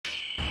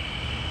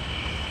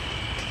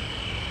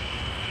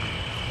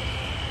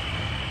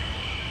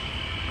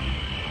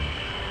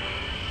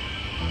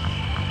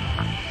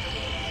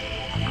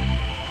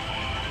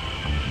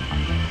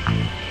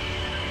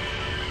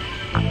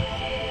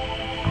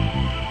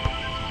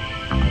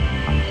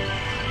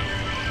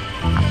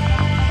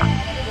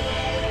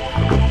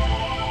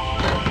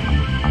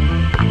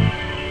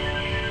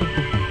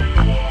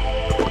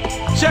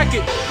Check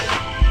it.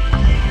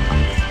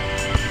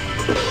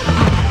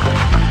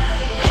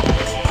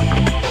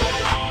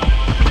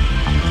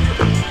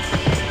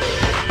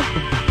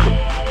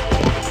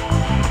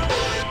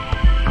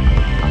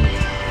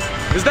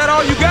 Is that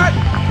all you got?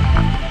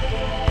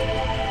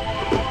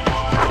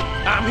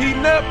 I'm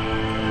heating up.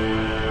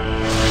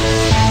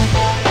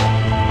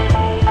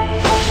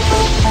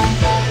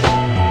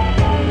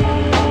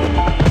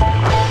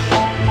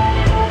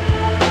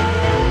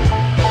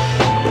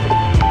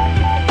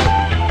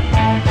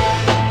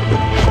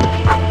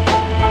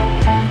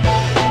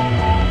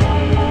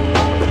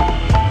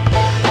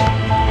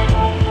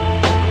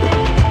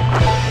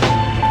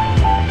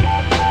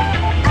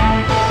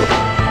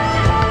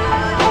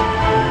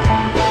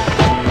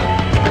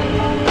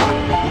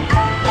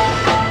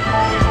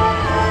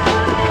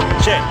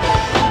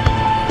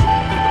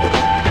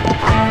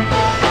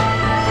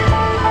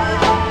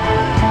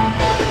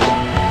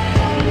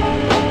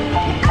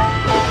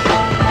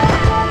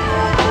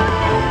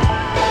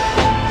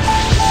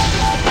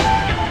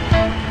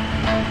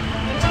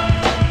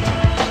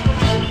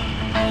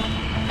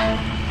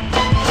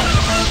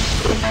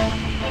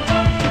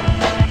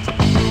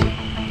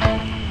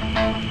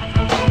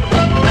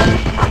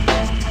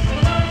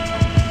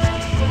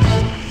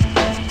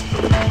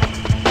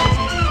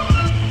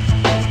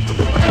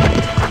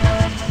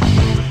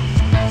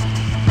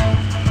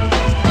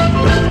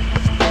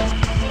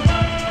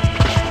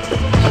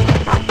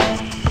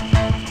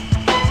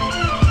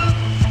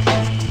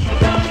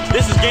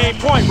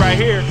 Point right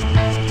here.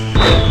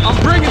 I'm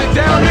bringing it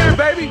down here,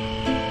 baby.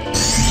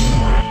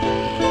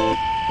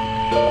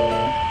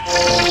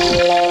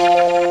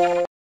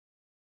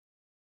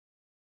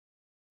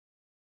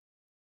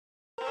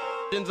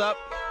 Chins up.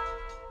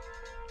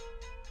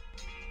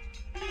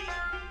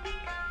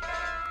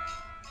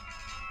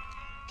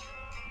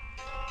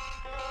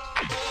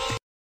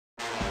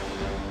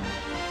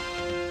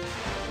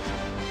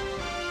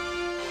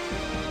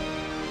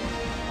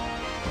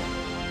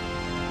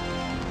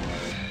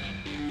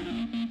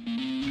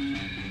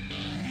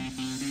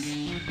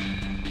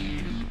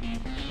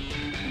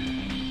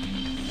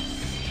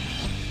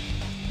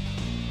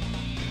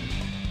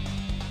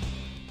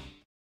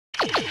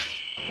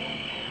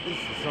 This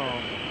is a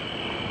song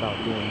about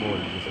doing more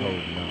than just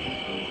holding on.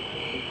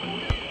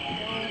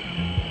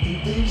 In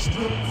these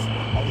streets,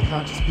 all the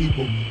conscious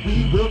people,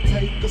 we will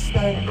take a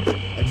stand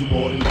and do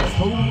more than just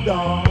hold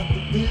on to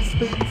these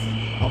beats.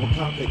 I will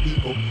conquer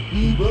evil,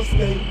 we will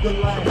escape the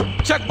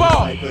land. Check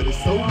ball.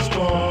 So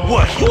strong.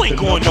 What? You ain't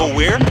going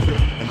nowhere.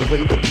 And the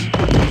way that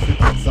people use it,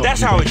 so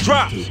that's how it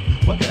drops.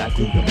 What did I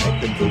do to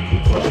make them go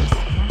buzz?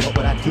 What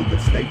would I do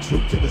but stay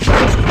true to the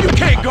sound? You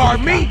can't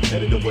guard me.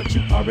 Better than what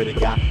you already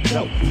got.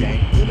 No,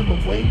 gang, minimum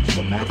wage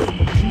for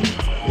maximum fees.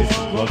 It's a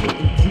struggle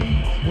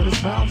indeed when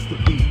it's bound to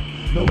be.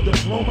 No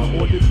diploma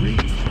or degrees.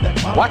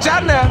 Watch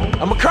out now.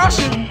 I'ma crush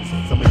you.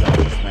 Some of y'all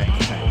just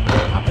maintain.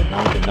 I've been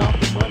on and off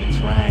the running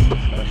train.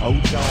 But hold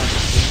on.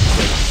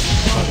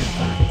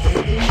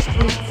 In these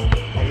streets,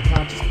 all the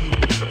conscious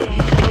people, we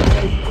will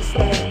take the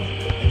stand.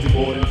 And do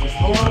more than just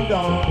hold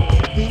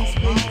on. These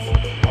beats,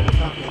 all the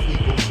conscious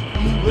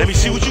people. Let me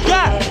see what you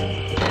got.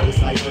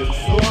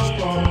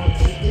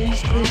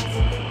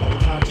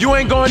 You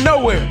ain't going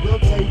nowhere.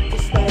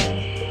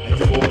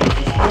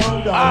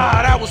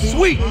 Ah, that was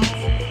sweet.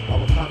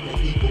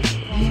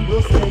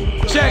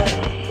 Check.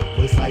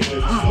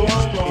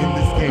 In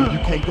this game, you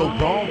can't go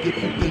wrong if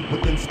you think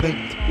with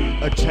instinct.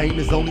 A chain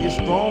is only as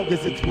strong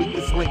as its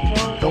weakest link.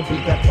 Don't be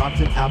that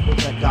rotten apple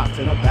that got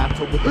in a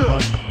battle with the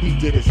bunch. He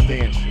did his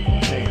dance,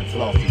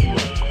 lost his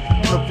lunch.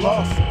 To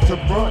floss, to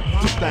run,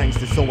 two things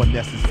that's so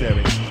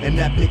unnecessary. And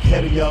that big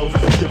head of yours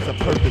gives a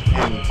perfect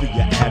aim to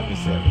your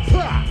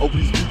adversaries. Over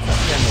these streets I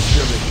stand no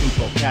fearless new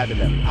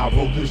vocabulary. I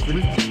roll through the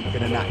streets,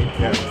 and not in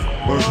Paris.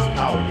 Words is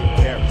power in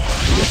Paris.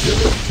 The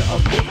ability to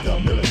uplift the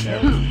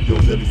military.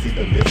 You'll really see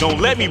the mission. Don't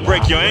let me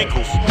break your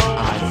ankles.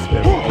 Eyes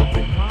very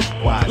open.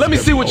 Wise let me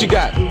see what you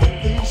got.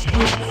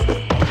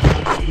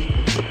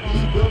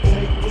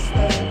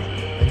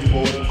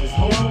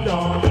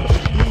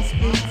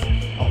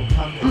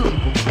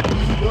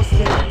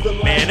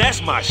 Man,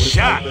 that's my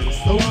shot.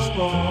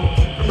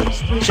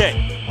 Check.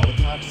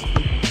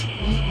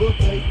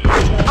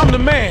 I'm the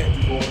man.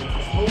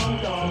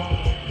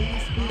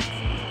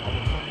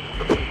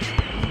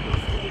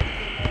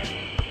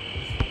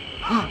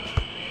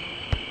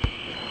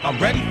 I'm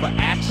ready for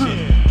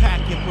action.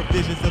 Packing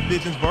provisions of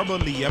visions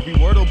verbally. Every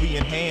word will be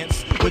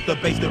enhanced with the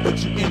bass that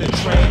puts you in a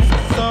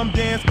trance. Some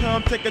dance,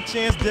 come take a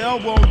chance. Dell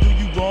won't do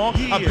you wrong.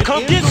 I've been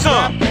come in get the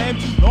some. rap game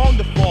too long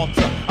to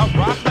falter. I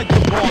rock like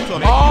the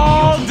Walter.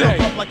 All day.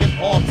 Up like an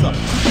altar.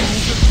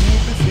 The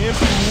groove is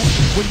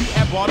improved. When you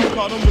add bottom,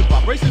 call them with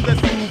vibrations that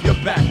smooth your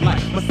back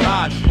like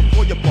massage.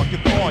 Before you park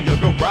your car on your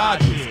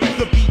garages.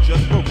 The beat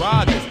just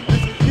garages.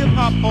 Hip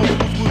hop old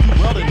school, you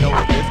well know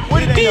this.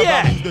 Where the D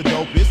at? Who's the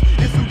dopest?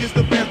 It's who gets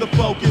the fans to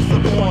focus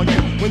upon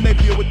you when they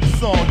feel what the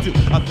song do.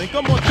 I think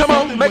I'm on. Come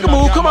on, make a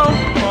move. Come on.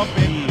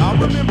 I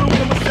remember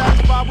when I was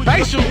satisfied with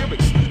facial the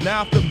lyrics.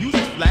 Now if the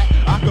music's flat,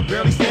 I could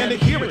barely stand to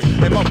hear it.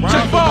 And my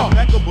rhymes are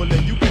impeccable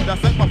and you can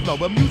dissect my flow.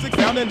 But music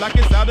sounding like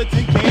it's out of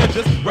tin can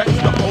just wrecks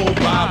the whole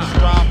vibe.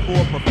 Strive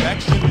for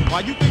perfection.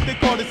 Why you think they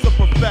call this a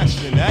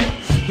profession, eh?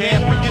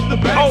 Can't forget the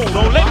best. Oh,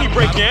 don't let me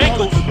break your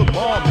ankles.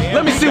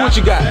 Let me see what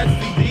you got.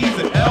 CDs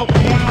and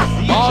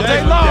LPs, All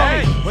day long.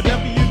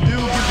 Whatever you do,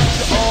 give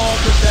it your all,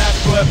 cause that's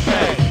what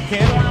pays.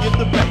 Can't forget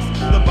the best.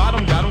 The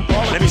bottom got them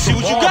crawling. Let me see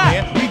what you got.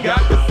 Man. We got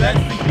cassette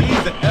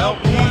CDs and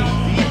LPs,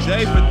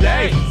 DJ for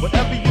days.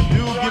 Whatever you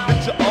do, give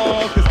it your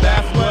all, cause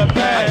that's what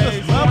pays. I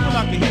just love when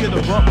I can hear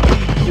the bump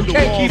beat through the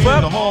can't walls keep up.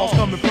 in the halls,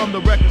 coming from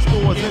the record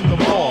stores in the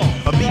mall.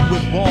 A beat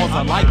with balls,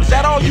 I like Is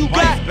that all you It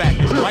got? bites back,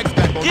 it strikes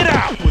back on Get the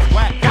out. beat was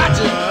whack.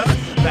 Gotcha.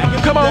 Back in the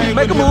Come on, day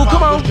make a when move, hip-hop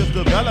come on. was just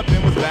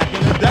developing, was back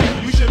in the day.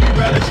 You should be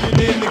relishing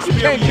in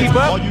experience. can't keep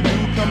up. All you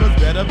newcomers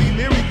better be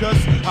leery, cause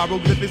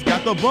hieroglyphics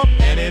got the bump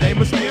and it ain't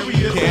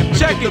mysterious. Can't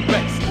Check forget it. the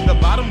best. The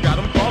bottom got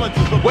them calling to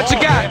the What you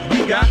ball, got? man.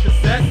 We got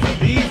cassette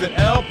CDs and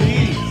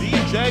LPs,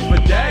 DJ for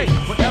days.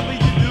 Whatever you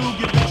do,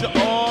 give it your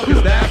all,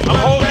 cause that's I'm what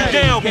holding you pays.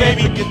 down, Can't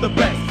baby. forget the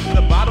best.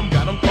 The bottom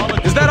got them calling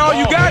to Is that the all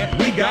you ball, got? man.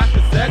 We got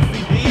cassette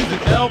CDs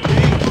and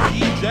LPs,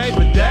 DJ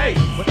for days.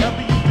 Whatever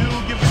you do,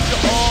 give it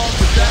your all,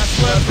 cause that's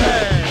what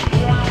pays.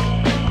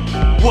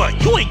 What?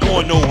 You ain't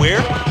going nowhere.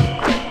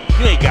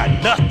 You ain't got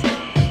nothing.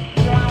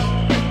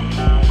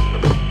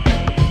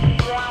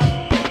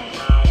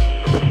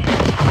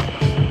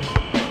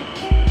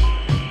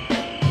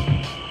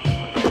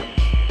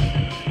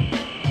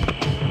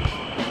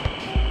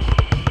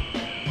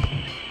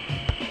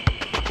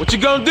 What you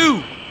gonna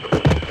do?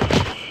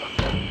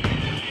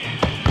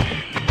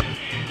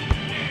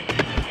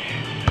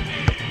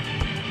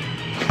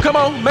 Come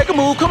on, make a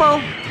move, come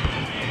on.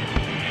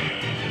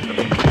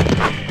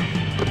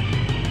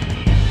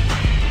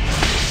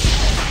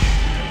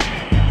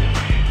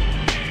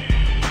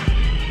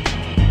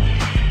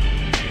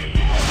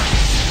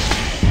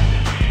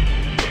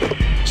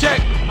 Check.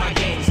 My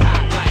game's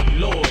hot like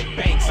Lloyd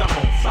Banks. I'm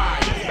on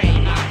fire.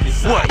 Fame I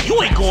desire. What?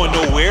 You ain't going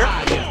nowhere.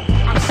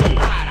 I'm so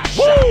hot. I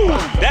Woo!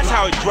 shot. That's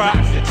how it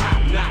drops. The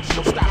top notch.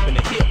 No stopping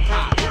the hip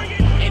hop.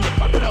 And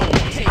if I blow,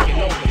 I'm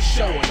taking over the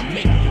show and I'm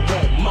making you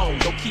want more.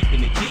 No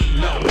keeping the D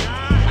low.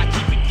 I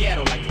keep it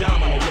ghetto like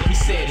Domino. Let me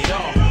set it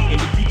off.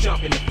 And if you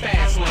jump in the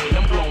fast lane,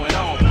 I'm blowing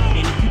off.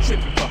 And if you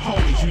tripping for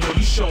homies, you know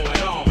you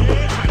showing off.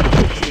 Time to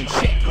put you in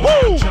check. 'Cause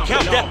Woo! I'm jumping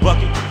Count that off.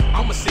 bucket.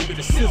 I'ma sizzle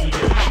the sizzle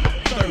you hot.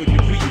 Third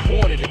degree, you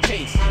wanted a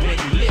taste. Now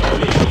you live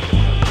this.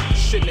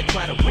 Shouldn't have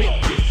tried to rip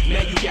this.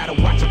 Now you gotta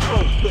watch a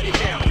pro, put it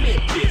down, flip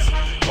this.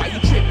 Why you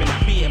tripping? I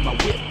be in my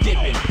whip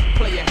dipping.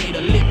 Player ain't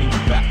a living, you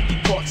about to be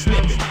caught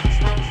slipping.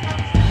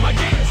 My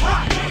game's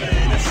hot.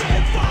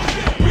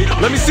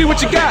 Let me see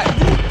what you got.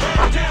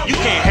 You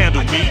can't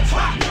handle me.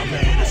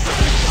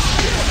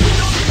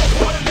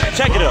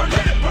 Check it up.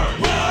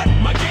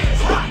 My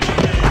game's hot.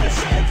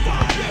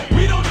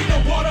 We don't need no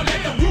water,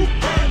 let the roof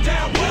burn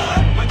down.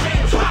 My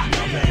game's hot.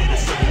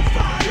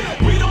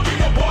 We don't need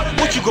no water.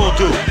 What you gonna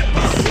do?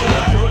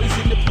 Girlies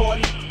in the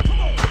party.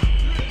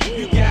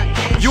 You got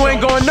games, You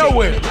ain't going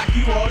nowhere. like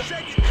you ordered.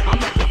 I'm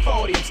at the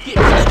 40, I'm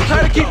skipping.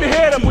 Try to keep your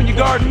head up when you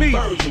guarding me.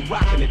 Birds and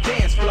rocking the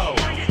dance floor.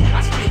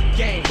 I spit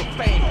game for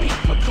fame, Pete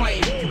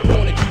McClain. If you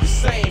wanna do the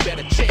same,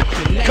 better check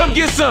the name. Come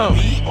get some.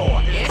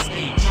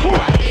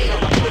 B-R-S-H-Y-L.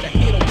 I put a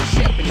hit on the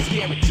chef and it's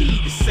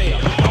guaranteed to sell.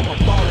 I'm a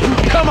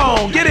baller. Come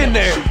on, get in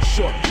there.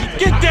 Short,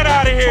 Get that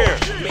out of here.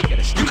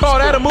 You call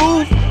that a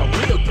move? A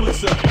real good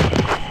sir.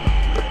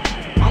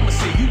 I'ma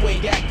say you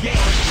ain't got game.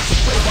 So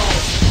play ball.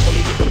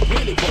 Only if you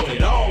really want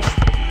it all.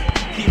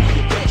 Keep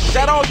your best Is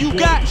that all you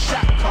got?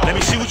 Let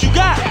me see what you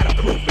got.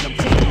 Battleproof, and I'm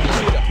taking you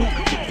to the hoop.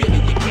 If you're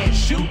feeling you can't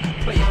shoot,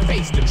 play and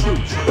face the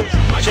truth.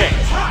 My Check.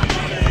 game's hot.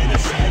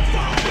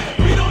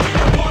 We don't need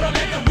no water,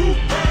 let the roof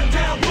burn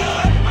down.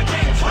 My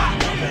game's hot.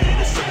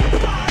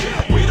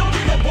 We don't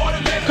need no water,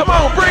 let Come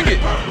on, bring it.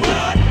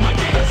 my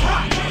game's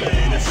hot.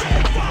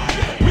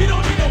 We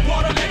don't need no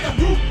water, let the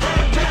roof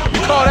burn down.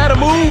 You call that a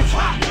move?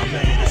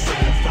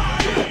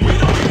 We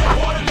don't need no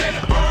water, let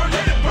it burn,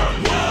 let it burn.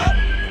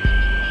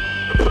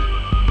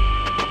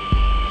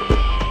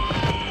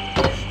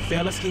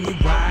 Fellas, can you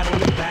ride on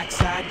the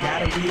backside?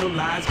 Gotta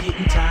realize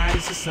getting tired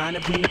is a sign to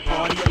bring the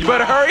party alive. You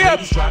better hurry up.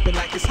 Ladies, drop it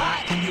like it's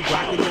hot. Can you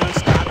rock it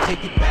non-stop?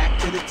 Take it back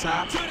to the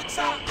top.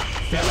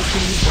 Fellas,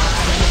 can you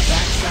ride on the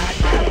backside?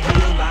 Gotta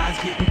realize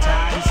getting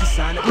tired is a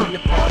sign to bring the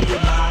party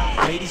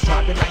alive. Ladies,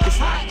 drop it like it's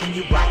hot. Can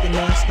you rock it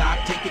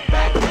non-stop? Take it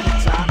back to the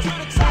top.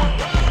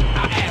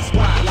 I ask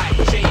why life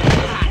changing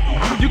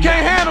hot. You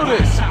can't handle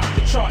this. Top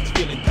the charts,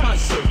 feeling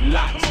concert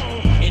lots.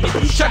 And if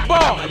you Check shock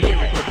ball. my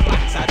lyrical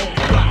plots, I don't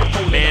block.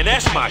 Holding Man, up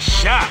that's the my mic.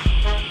 shot.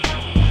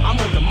 I'm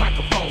on the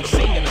microphone,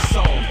 singing a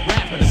song,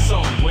 rapping a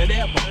song,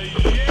 whatever.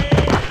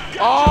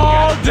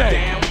 All day.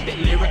 Down with that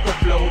lyrical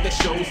flow that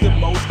shows the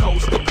most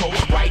coast to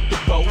coast, right to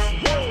boast.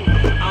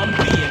 I'm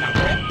being, I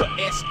rap for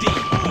SD,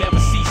 never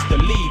cease to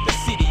leave the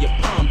city of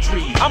palm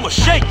trees. I'ma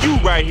shake you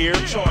right here.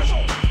 Charge you,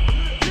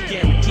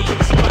 guaranteed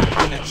the spot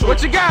when I choke.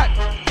 What you got?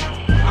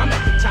 I'm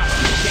at the top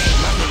of the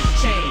game, I made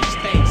change.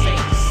 Things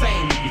ain't the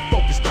same when you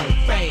focused on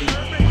fame.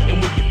 And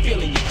when you're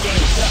feeling your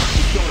game's up,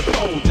 you're gonna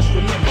fold. Just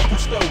remember who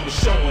stole the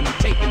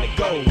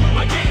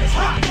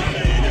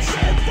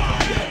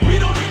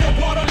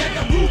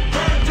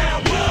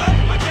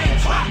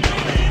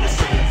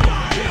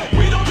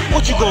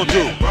you gonna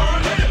do?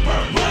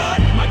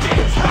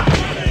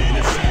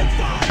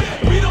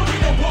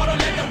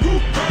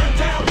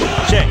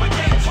 Check.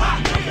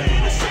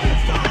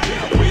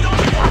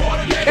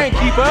 Can't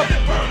keep up.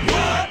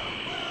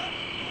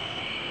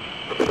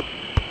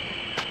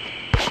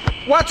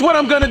 Watch what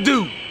I'm gonna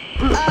do.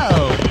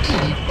 Oh,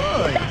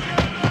 E-boy.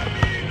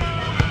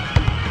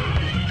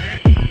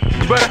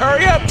 You better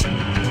hurry up.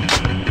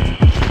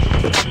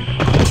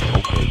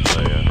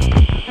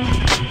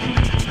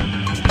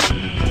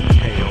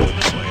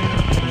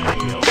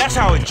 That's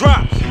how it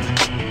drops.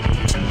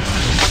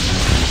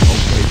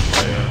 Okay,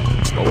 player.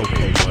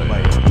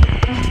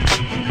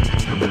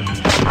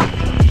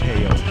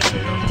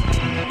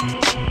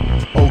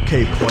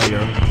 Okay,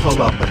 player,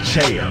 pull up a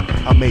chair.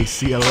 I'm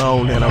AC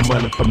alone and I'm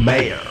running for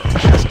mayor.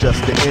 That's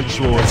just the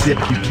intro as if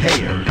you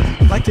cared.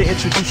 Like to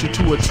introduce you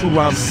to a true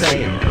rhyme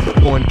sayer.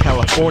 Born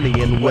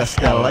California in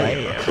West LA.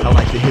 I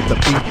like to hit the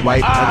beat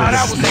right under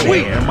the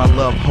snare. My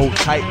love hold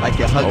tight like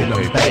you're hugging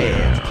a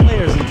bear.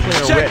 Players and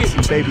playerettes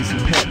and babies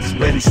and pets.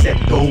 Ready, set,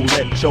 go,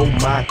 let your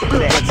mind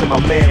connect. To my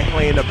man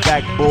playing the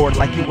backboard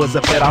like he was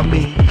a vet. I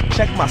mean,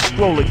 check my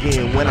scroll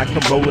again when I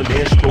come rolling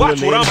in,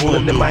 strolling in,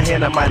 holding in my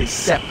hand a mighty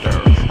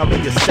scepter. I'm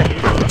in your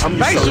sector, I'm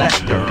your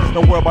selector.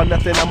 Don't worry about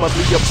nothing, I'ma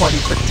be your party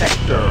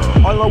protector.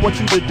 All I want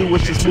you to do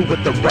is just move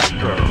with the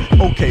record.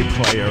 Okay,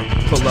 player,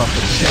 pull up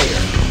a chair.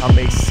 I'm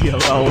AC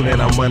alone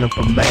and I'm running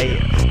for mayor.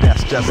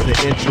 That's just the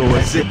intro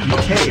as if you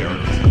care.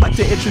 Like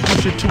to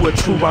introduce you to a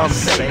true rhyme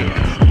sayer.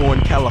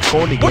 Born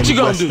California in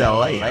West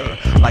LA.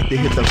 Like to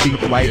hit the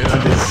beat right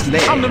under the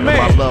snare. I'm the man.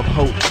 My love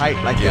hold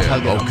tight like you're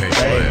hugging a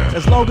bear.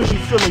 As long as you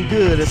feeling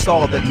good, it's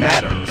all that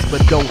matters.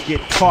 But don't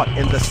get caught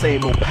in the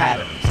same old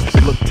patterns.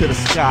 Look to the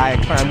sky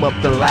and climb up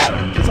the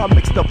ladder. Cause I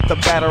mixed up the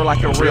batter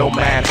like a real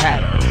Mad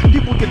Hatter.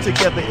 People get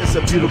together, it's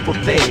a beautiful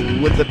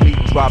thing. When the beat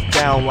drop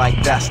down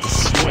like that's the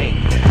swing.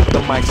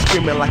 The mic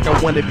screaming like I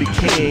wanna be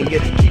king.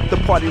 And keep the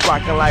party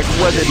rocking like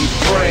what did he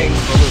bring?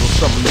 A little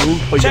something new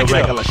for your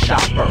regular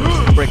shopper.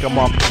 Break them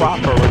off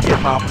proper and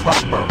get my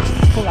proper.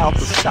 Pull out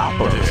the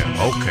stoppers.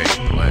 Okay,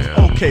 player.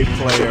 Okay,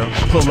 player,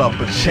 pull up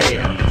a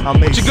chair.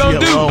 I'm AC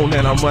alone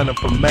and I'm running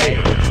for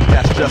mayor.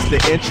 That's just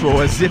the intro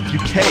as if you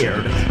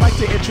cared. Like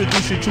to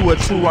introduce you to a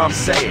true rhyme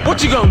sayer.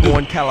 What you gonna do?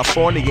 Born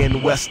California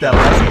in West LA.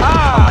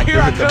 Ah, I like here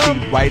to I hit the come.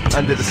 beat right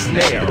under the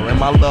snare. And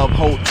my love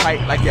hold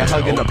tight like you're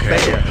hugging a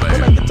bear.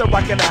 When I get to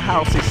rockin' the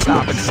house, they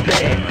stop and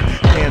stare.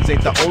 Hands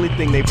ain't the only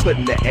thing they put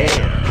in the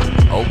air.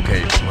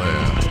 Okay,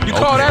 player. You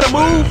call that a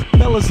move?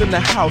 Fellas in the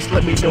house,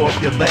 let me know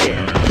if you're there.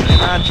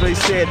 And Andre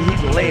said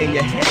he'd lay in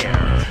your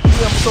hair.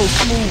 I'm so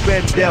smooth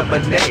and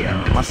debonair.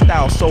 My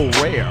style so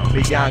rare,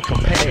 beyond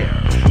compare.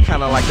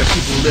 Kinda like the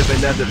people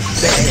living under the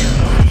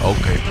stairs.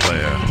 Okay.